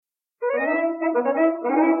Boys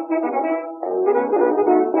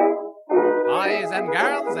and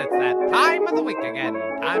girls, it's that time of the week again.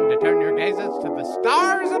 Time to turn your gazes to the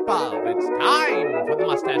stars above. It's time for the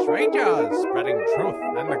Mustache Rangers, spreading truth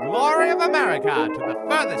and the glory of America to the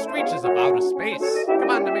furthest reaches of outer space.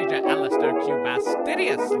 Commander Major Alistair Q.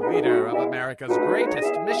 Bastidius, leader of America's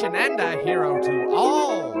greatest mission and a hero to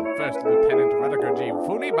all. First Lieutenant Rutger G.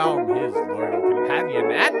 Funnybaum, his loyal companion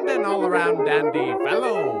and an all-around dandy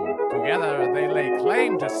fellow. Together they lay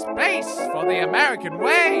claim to space for the American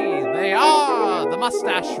way. They are the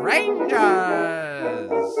Mustache Rangers.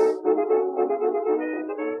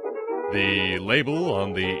 The label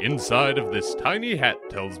on the inside of this tiny hat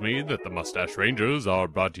tells me that the Mustache Rangers are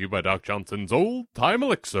brought to you by Doc Johnson's Old Time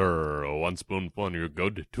Elixir. 1 spoonful and you're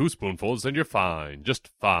good, 2 spoonfuls and you're fine, just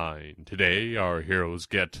fine. Today our heroes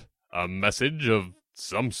get a message of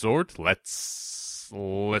some sort. Let's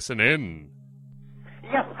listen in.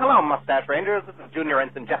 Yes, hello, Mustache Rangers. This is Junior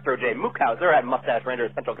Ensign Jethro J. Mookhauser at Mustache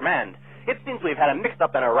Rangers Central Command. It seems we've had a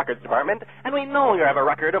mix-up in our records department, and we no longer have a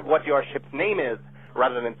record of what your ship's name is.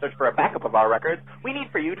 Rather than search for a backup of our records, we need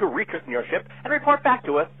for you to rechristen your ship and report back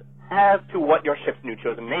to us as to what your ship's new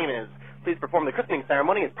chosen name is. Please perform the christening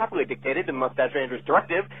ceremony as properly dictated in Mustache Rangers'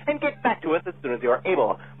 directive, and get back to us as soon as you are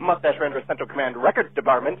able. Mustache Rangers Central Command Records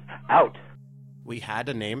Department, out. We had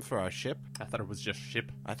a name for our ship? I thought it was just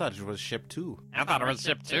ship. I thought it was Ship 2. I thought it was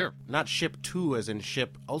Ship 2. Not Ship 2 as in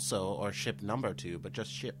ship also, or ship number 2, but just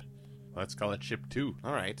ship. Let's call it Ship 2.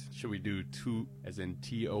 All right. Should we do 2 as in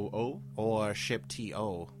T-O-O? Or Ship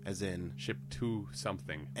T-O as in... Ship 2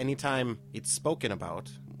 something. Anytime it's spoken about,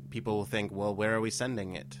 people will think, well, where are we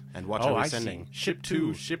sending it? And what are we sending? See. Ship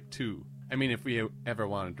 2. Ship 2. I mean, if we ever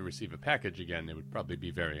wanted to receive a package again, it would probably be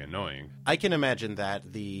very annoying. I can imagine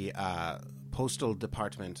that the postal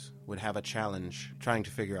department would have a challenge trying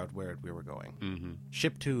to figure out where we were going. Mm-hmm.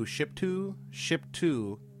 Ship 2, Ship 2, Ship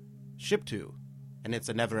 2, Ship 2. And it's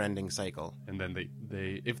a never-ending cycle. And then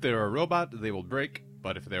they if they're a robot, they will break.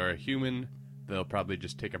 But if they're a human, they'll probably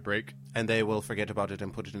just take a break. And they will forget about it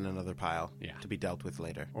and put it in another pile Yeah. to be dealt with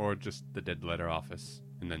later. Or just the dead letter office.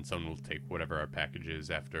 And then someone will take whatever our package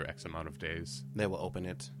is after X amount of days. They will open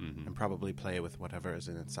it Mm-hmm. and probably play with whatever is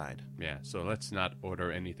inside. Yeah, so let's not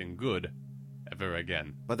order anything good ever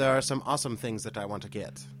again. But there are some awesome things that I want to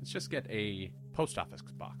get. Let's just get a post office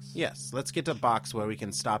box. Yes, let's get a box where we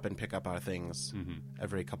can stop and pick up our things Mm-hmm.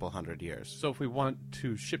 every couple hundred years. So if we want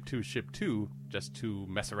to ship 2, just to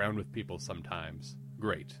mess around with people sometimes,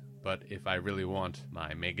 great. But if I really want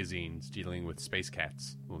my magazines dealing with space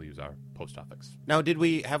cats, we'll use our post office. Now,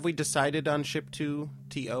 have we decided on Ship 2,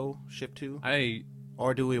 T-O, Ship 2?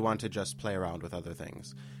 Or do we want to just play around with other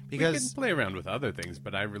things? Because we can play around with other things,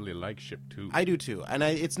 but I really like Ship 2. I do too, and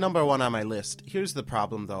it's number 1 on my list. Here's the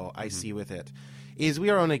problem, though, I see with it, is we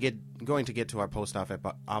are only going to get to our post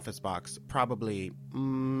office box probably,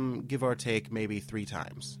 give or take, maybe 3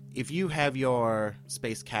 times. If you have your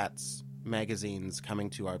Space Cats magazines coming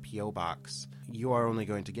to our P.O. box, you are only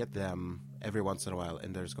going to get them every once in a while,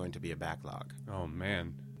 and there's going to be a backlog. Oh,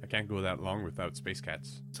 man. I can't go that long without Space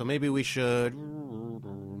Cats. So maybe we should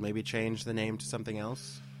change the name to something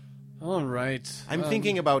else? All right. I'm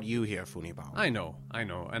thinking about you here, Funibao. I know,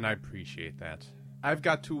 and I appreciate that. I've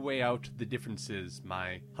got to weigh out the differences,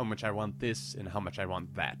 how much I want this and how much I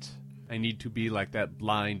want that. I need to be like that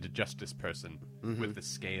blind justice person with the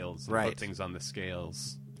scales and put things on the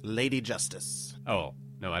scales. Lady Justice. Oh,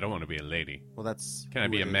 no, I don't want to be a lady. Well, that's... Can I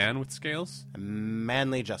be a man with scales?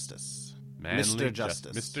 Manly Justice. Manly Mr.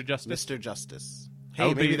 Justice. Mr. Justice? Mr. Justice.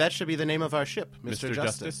 Hey, maybe that should be the name of our ship. Mr.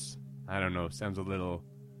 Justice. I don't know. Sounds a little...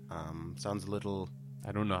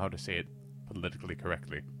 I don't know how to say it politically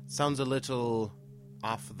correctly. Sounds a little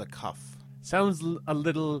off the cuff. Sounds a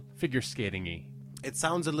little figure skating-y. It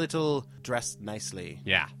sounds a little dressed nicely.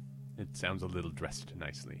 Yeah, it sounds a little dressed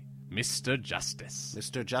nicely. Mr. Justice.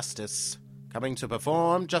 Mr. Justice, coming to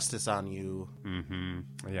perform justice on you.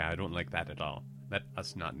 Mm-hmm. Yeah, I don't like that at all. Let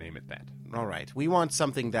us not name it that. All right. We want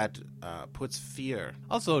something that puts fear.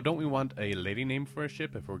 Also, don't we want a lady name for a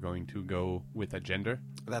ship if we're going to go with a gender?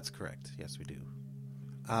 That's correct. Yes, we do.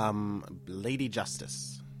 Lady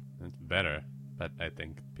Justice. That's better, but I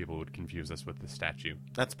think people would confuse us with the statue.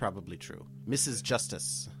 That's probably true. Mrs.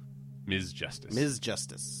 Justice. Ms. Justice. Ms.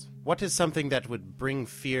 Justice. What is something that would bring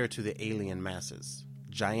fear to the alien masses?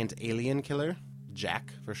 Giant alien killer?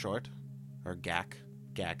 Jack, for short. Or Gak.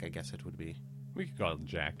 Gak, I guess it would be. We could call it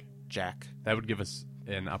Jack. Jack. That would give us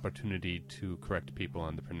an opportunity to correct people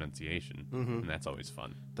on the pronunciation, and that's always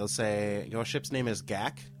fun. They'll say, your ship's name is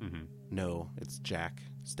Gak? Mm-hmm. No, it's Jack.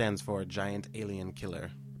 Stands for Giant Alien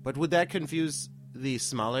Killer. But would that confuse the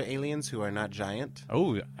smaller aliens who are not giant?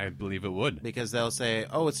 Oh, I believe it would. Because they'll say,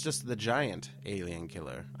 oh, it's just the giant alien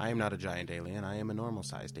killer. I am not a giant alien. I am a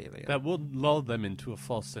normal-sized alien. That will lull them into a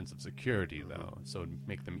false sense of security, though, so it'd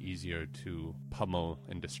make them easier to pummel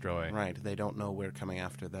and destroy. Right. They don't know we're coming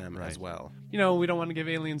after them as well. You know, we don't want to give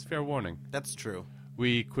aliens fair warning. That's true.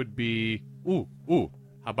 We could be... Ooh,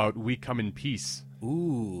 how about we come in peace?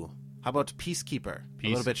 Ooh. How about Peacekeeper? A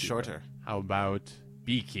little bit shorter. How about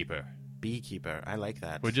Beekeeper? Beekeeper. I like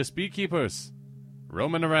that. We're just beekeepers.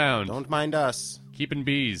 Roaming around. Don't mind us. Keeping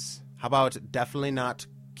bees. How about definitely not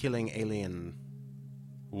killing alien?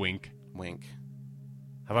 Wink. Wink.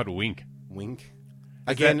 How about wink? Wink?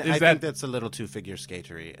 Again, I think that's a little too figure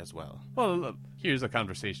skatery as well. Well, here's a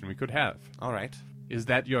conversation we could have. All right. Is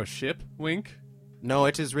that your ship, Wink? No,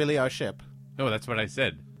 it is really our ship. No, that's what I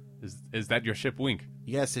said. Is that your ship, Wink?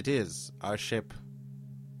 Yes, it is. Our ship...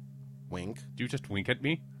 Wink? Do you just wink at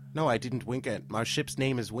me? No, I didn't wink at... Our ship's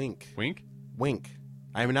name is Wink. Wink? Wink.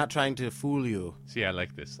 I'm not trying to fool you. See, I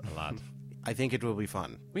like this a lot. I think it will be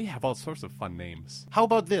fun. We have all sorts of fun names. How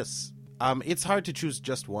about this? It's hard to choose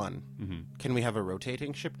just one. Mm-hmm. Can we have a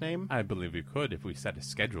rotating ship name? I believe we could if we set a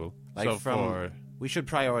schedule. Like we should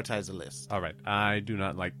prioritize a list. All right. I do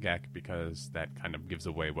not like GAC because that kind of gives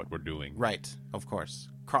away what we're doing. Right, of course.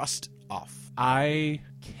 Crossed off. I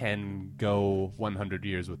can go 100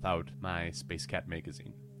 years without my Space Cat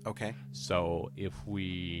magazine. Okay. So if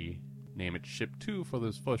we name it Ship 2 for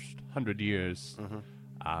those first 100 years,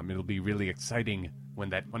 it'll be really exciting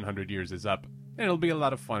when that 100 years is up. And it'll be a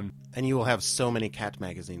lot of fun. And you will have so many cat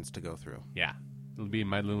magazines to go through. Yeah. It'll be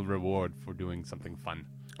my little reward for doing something fun.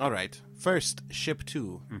 All right. First, Ship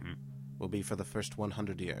 2 will be for the first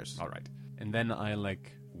 100 years. All right. And then I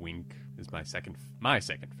like Wink is my second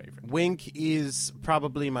favorite. Wink is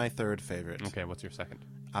probably my third favorite. Okay, what's your second?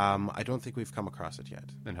 I don't think we've come across it yet.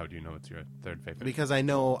 Then how do you know it's your third favorite? Because I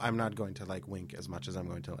know I'm not going to like Wink as much as I'm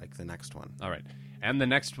going to like the next one. All right. And the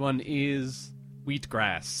next one is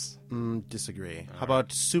Wheatgrass. Disagree. How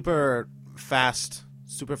about super fast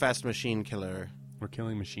machine killer? We're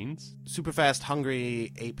killing machines? Super fast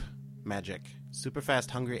hungry ape magic. Super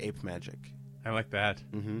fast hungry ape magic. I like that.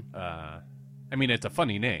 I mean, it's a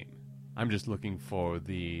funny name. I'm just looking for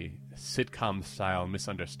the sitcom-style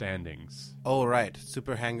misunderstandings. Oh, right.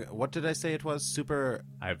 What did I say it was?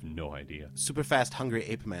 I have no idea. Super fast hungry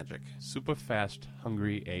ape magic. Super fast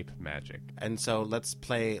hungry ape magic. And so let's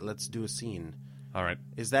do a scene. All right.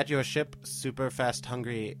 Is that your ship, super fast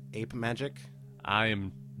hungry ape magic? I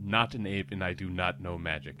am not an ape and I do not know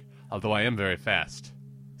magic. Although I am very fast.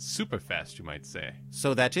 Super fast, you might say.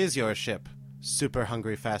 So that is your ship, super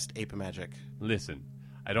hungry fast ape magic. Listen,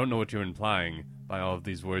 I don't know what you're implying by all of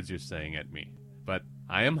these words you're saying at me. But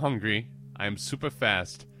I am hungry, I am super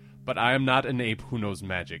fast, but I am not an ape who knows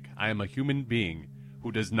magic. I am a human being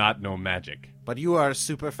who does not know magic. But you are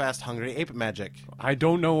super fast hungry ape magic. I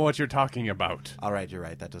don't know what you're talking about. All right, you're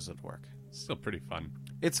right. That doesn't work. Still pretty fun.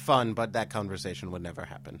 It's fun, but that conversation would never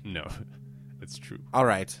happen. No, it's true. All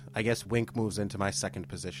right. I guess Wink moves into my second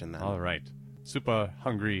position then. All right. Super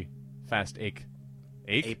hungry fast ape.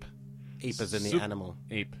 Ape. Ape is in the animal.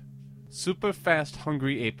 Ape. Super fast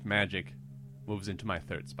hungry ape magic moves into my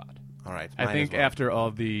third spot. All right. I think after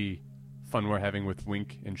all the fun we're having with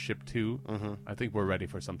Wink and Ship 2, I think we're ready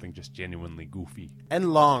for something just genuinely goofy.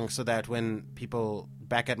 And long, so that when people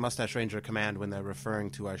back at Mustache Ranger Command, when they're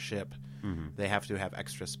referring to our ship, they have to have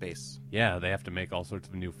extra space. Yeah, they have to make all sorts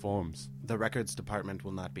of new forms. The records department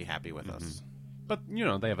will not be happy with us. But, you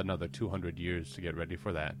know, they have another 200 years to get ready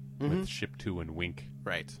for that with Ship 2 and Wink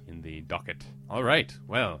right in the docket. All right,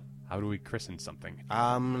 well, how do we christen something?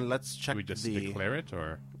 Let's check Do we just declare it,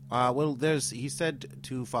 or...? Well, he said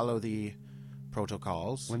to follow the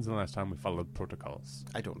protocols. When's the last time we followed protocols?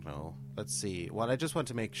 I don't know. Let's see. Well, I just want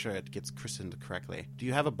to make sure it gets christened correctly. Do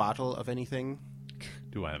you have a bottle of anything?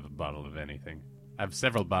 Do I have a bottle of anything? I have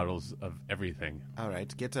several bottles of everything. All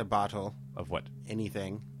right, get a bottle. Of what?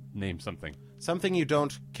 Anything. Name something. Something you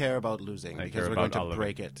don't care about losing, because we're going to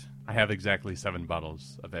break it. I have exactly 7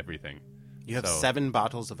 bottles of everything. You have 7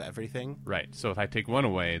 bottles of everything? Right. So if I take one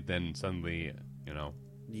away, then suddenly, you know,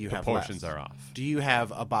 proportions are off. Do you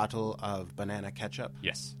have a bottle of banana ketchup?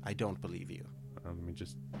 Yes. I don't believe you. Let me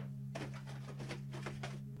just...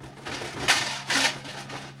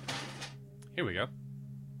 Here we go.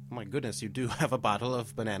 Oh my goodness, you do have a bottle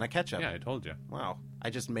of banana ketchup. Yeah, I told you. Wow. I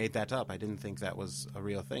just made that up. I didn't think that was a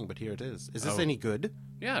real thing, but here it is. Is this any good?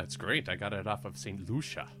 Yeah, it's great. I got it off of St.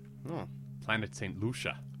 Lucia. Oh. Planet St.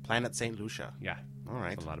 Lucia. Planet St. Lucia. Yeah. All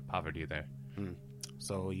right. There's a lot of poverty there.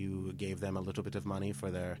 So you gave them a little bit of money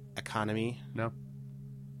for their economy? No.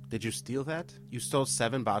 Did you steal that? You stole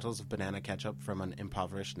 7 bottles of banana ketchup from an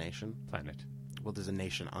impoverished nation? Planet. Well, there's a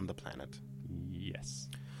nation on the planet. Yes.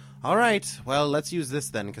 All right. Well, let's use this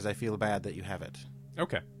then, because I feel bad that you have it.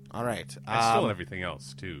 Okay. All right. I stole everything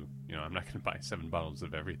else, too. You know, I'm not going to buy 7 bottles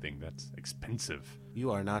of everything. That's expensive.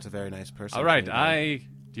 You are not a very nice person. All right. Cleveland.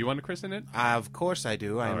 Do you want to christen it? Of course I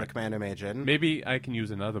do. I am All the right. Commander Major. Maybe I can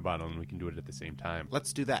use another bottle and we can do it at the same time.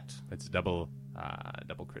 Let's do that. Let's double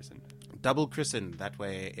christen. Double christen. That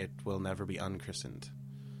way it will never be unchristened.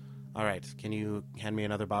 All right. Can you hand me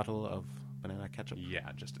another bottle of banana ketchup? Yeah,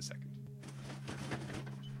 just a second.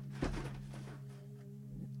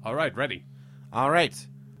 All right, ready. All right.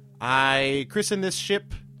 I christen this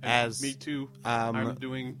ship as... Me too. I'm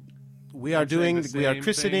doing... We are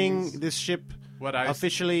christening things. this ship What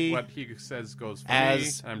officially what he says goes for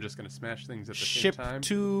as me. I'm just going to smash things at the Ship same time.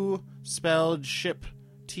 2, spelled ship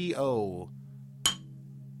T-O.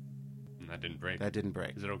 That didn't break. That didn't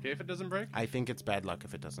break. Is it okay if it doesn't break? I think it's bad luck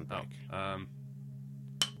if it doesn't break.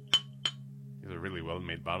 These are really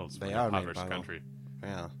well-made bottles for They an are made impoverished by country.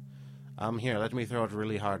 Yeah. Here, let me throw it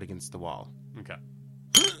really hard against the wall. Okay.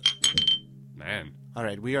 Man, All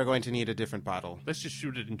right, we are going to need a different bottle. let's just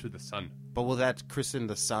shoot it into the sun. But will that christen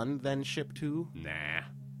the sun, then, ship 2? Nah.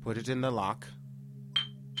 Put it in the lock.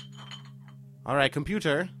 All right,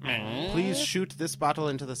 computer, please shoot this bottle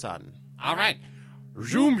into the sun. All right.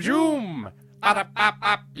 Zoom, zoom.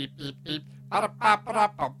 Ba-da-ba-ba, beep, beep, beep.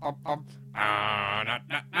 Ba-da-ba-ba-da-bum-bum-bum.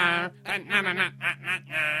 Ah-na-na-na,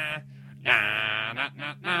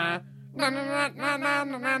 na-na-na-na-na-na. Na-na-na-na,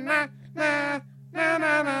 na-na-na-na-na-na-na.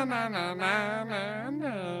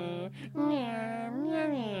 Na-na-na-na-na-na.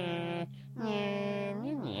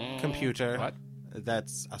 Computer. What?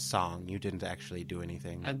 That's a song. You didn't actually do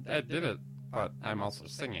anything. I did it, but I'm also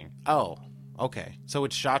singing. Oh, okay. So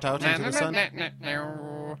it shot out into the sun?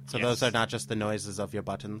 So those are not just the noises of your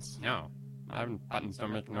buttons? No, buttons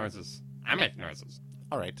don't make noises. I make noises.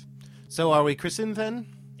 All right. So are we christened then?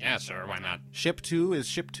 Yeah, sure, why not? Ship 2 is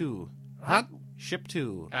ship 2. What? Ship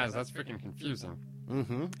 2. Guys, that's freaking confusing.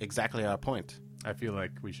 Mm-hmm. Exactly our point. I feel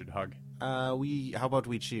like we should hug. How about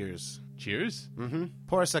we cheers? Cheers? Mm-hmm.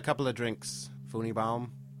 Pour us a couple of drinks,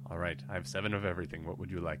 Funibaum. All right, I have 7 of everything. What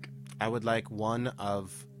would you like? I would like 1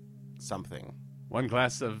 of something. 1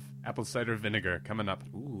 glass of apple cider vinegar coming up.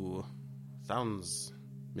 Ooh, sounds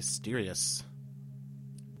mysterious.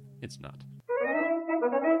 It's not.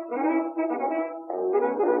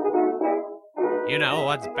 You know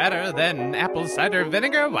what's better than apple cider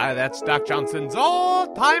vinegar? Why, that's Doc Johnson's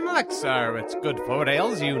old-time elixir. It's good for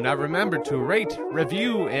ales. You now remember to rate,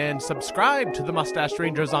 review, and subscribe to the Mustache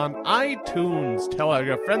Rangers on iTunes. Tell all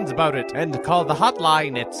your friends about it. And call the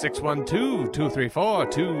hotline at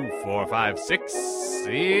 612-234-2456.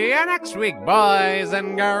 See you next week, boys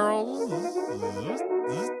and girls.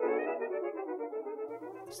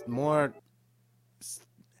 More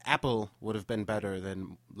apple would have been better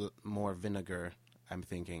than more vinegar, I'm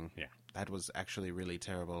thinking. Yeah. That was actually really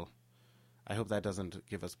terrible. I hope that doesn't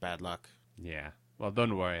give us bad luck. Yeah. Well,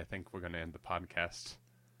 don't worry. I think we're going to end the podcast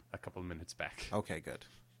a couple minutes back. Okay, good.